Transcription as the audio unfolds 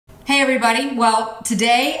Hey everybody, well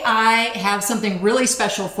today I have something really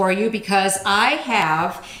special for you because I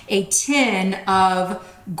have a tin of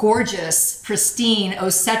gorgeous, pristine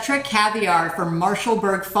osetra caviar from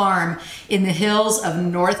Marshallberg Farm in the hills of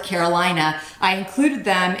North Carolina. I included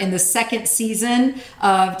them in the second season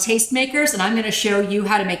of Tastemakers, and I'm going to show you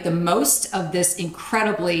how to make the most of this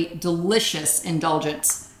incredibly delicious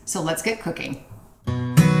indulgence. So let's get cooking.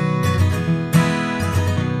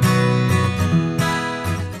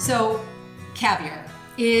 So, caviar.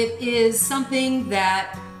 It is something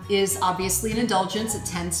that is obviously an indulgence. It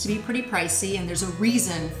tends to be pretty pricey, and there's a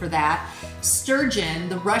reason for that. Sturgeon,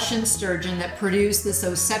 the Russian sturgeon that produce this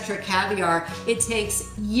osetra caviar, it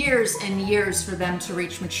takes years and years for them to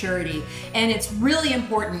reach maturity. And it's really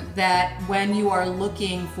important that when you are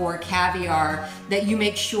looking for caviar, that you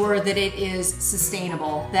make sure that it is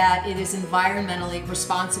sustainable, that it is environmentally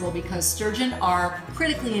responsible, because sturgeon are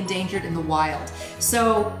critically endangered in the wild.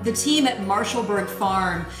 So the team at Marshallberg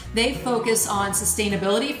Farm, they focus on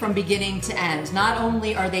sustainability from beginning to end. Not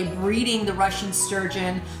only are they breeding the Russian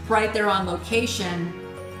sturgeon right there on location,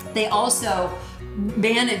 they also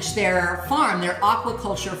manage their farm, their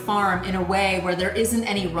aquaculture farm, in a way where there isn't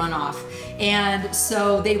any runoff. And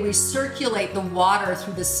so they recirculate the water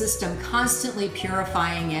through the system, constantly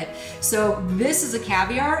purifying it. So this is a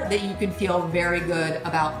caviar that you can feel very good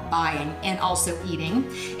about buying and also eating.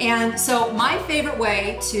 And so my favorite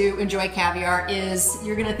way to enjoy caviar is,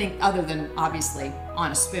 you're gonna think, other than obviously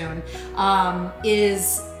on a spoon,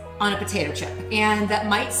 is on a potato chip. And that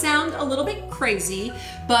might sound a little bit crazy,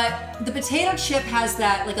 but the potato chip has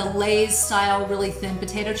that, like a Lay's style, really thin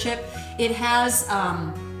potato chip. It has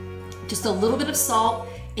just a little bit of salt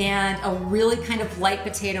and a really kind of light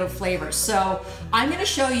potato flavor. So I'm gonna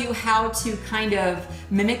show you how to kind of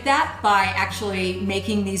mimic that by actually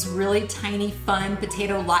making these really tiny, fun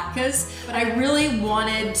potato latkes. But I really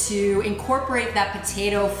wanted to incorporate that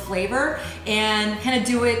potato flavor and kind of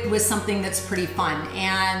do it with something that's pretty fun.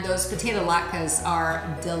 And those potato latkes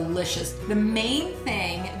are delicious. The main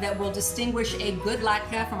thing that will distinguish a good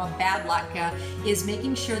latke from a bad latke is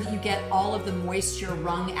making sure that you get all of the moisture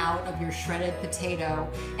wrung out of your shredded potato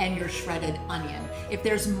and your shredded onion. If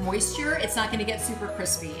there's moisture, it's not gonna get super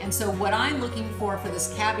crispy. And so what I'm looking for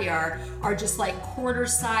this caviar are just like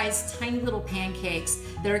quarter-sized, tiny little pancakes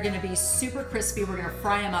that are gonna be super crispy. We're gonna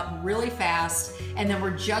fry them up really fast, and then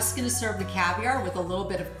we're just gonna serve the caviar with a little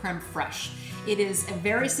bit of creme fraiche. It is a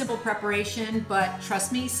very simple preparation, but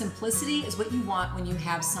trust me, simplicity is what you want when you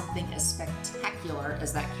have something as spectacular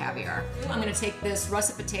as that caviar. I'm gonna take this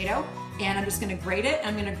russet potato and I'm just gonna grate it.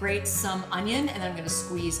 I'm gonna grate some onion, and then I'm gonna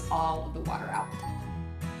squeeze all of the water out.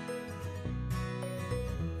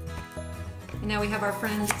 And now we have our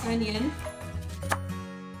friend onion.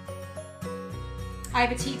 I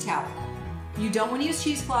have a tea towel. You don't want to use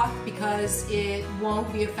cheesecloth because it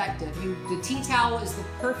won't be effective. The tea towel is the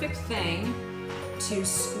perfect thing to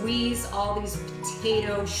squeeze all these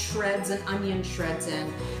potato shreds and onion shreds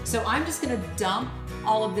in. So I'm just gonna dump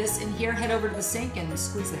all of this in here, head over to the sink, and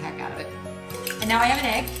squeeze the heck out of it. And now I have an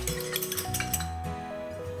egg.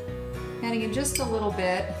 Adding in just a little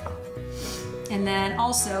bit. And then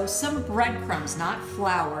also some breadcrumbs, not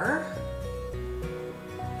flour.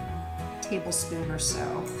 A tablespoon or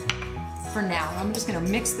so. For now, I'm just gonna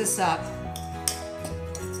mix this up,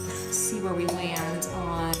 see where we land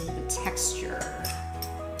on the texture.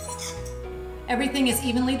 Everything is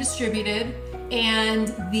evenly distributed,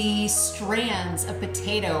 and the strands of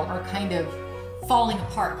potato are kind of falling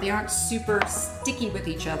apart. They aren't super sticky with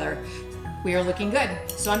each other. We are looking good.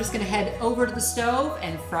 So I'm just gonna head over to the stove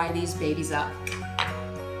and fry these babies up.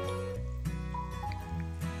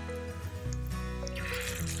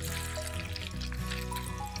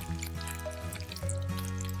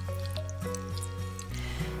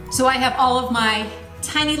 So I have all of my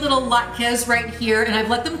tiny little latkes right here, and I've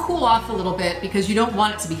let them cool off a little bit because you don't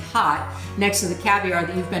want it to be hot next to the caviar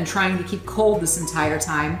that you've been trying to keep cold this entire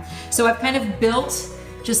time. So I've kind of built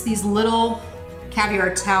just these little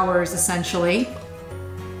caviar towers, essentially.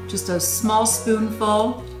 Just a small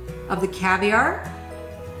spoonful of the caviar,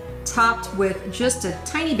 topped with just a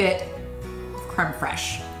tiny bit of creme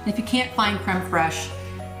fraiche. And if you can't find creme fraiche,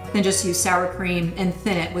 then just use sour cream and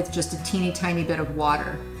thin it with just a teeny tiny bit of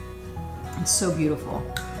water. It's so beautiful.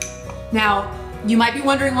 Now, you might be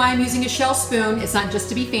wondering why I'm using a shell spoon. It's not just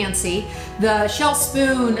to be fancy. The shell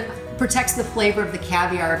spoon protects the flavor of the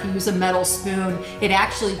caviar. If you use a metal spoon, it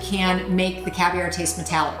actually can make the caviar taste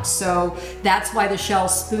metallic. So that's why the shell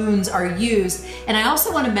spoons are used. And I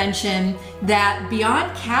also want to mention that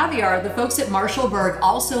beyond caviar, the folks at Marshallberg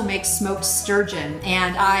also make smoked sturgeon.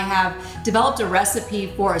 And I have developed a recipe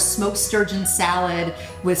for a smoked sturgeon salad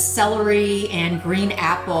with celery and green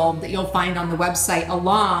apple that you'll find on the website,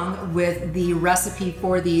 along with the recipe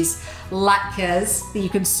for these latkes that you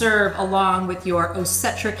can serve along with your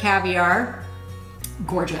osetra caviar.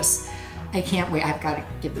 Gorgeous. I can't wait. I've got to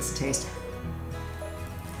give this a taste.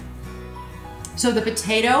 So the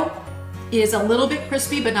potato is a little bit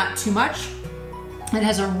crispy, but not too much. It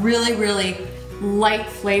has a really, really light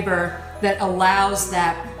flavor that allows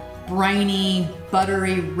that briny,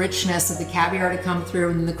 buttery richness of the caviar to come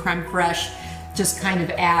through, and the creme fraiche just kind of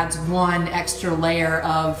adds one extra layer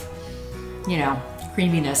of, you know,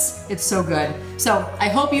 creaminess. It's so good. So I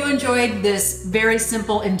hope you enjoyed this very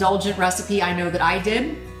simple, indulgent recipe. I know that I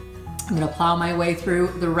did. I'm gonna plow my way through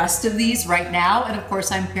the rest of these right now, and of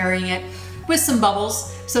course I'm pairing it with some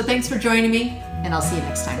bubbles. So thanks for joining me, and I'll see you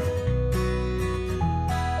next time.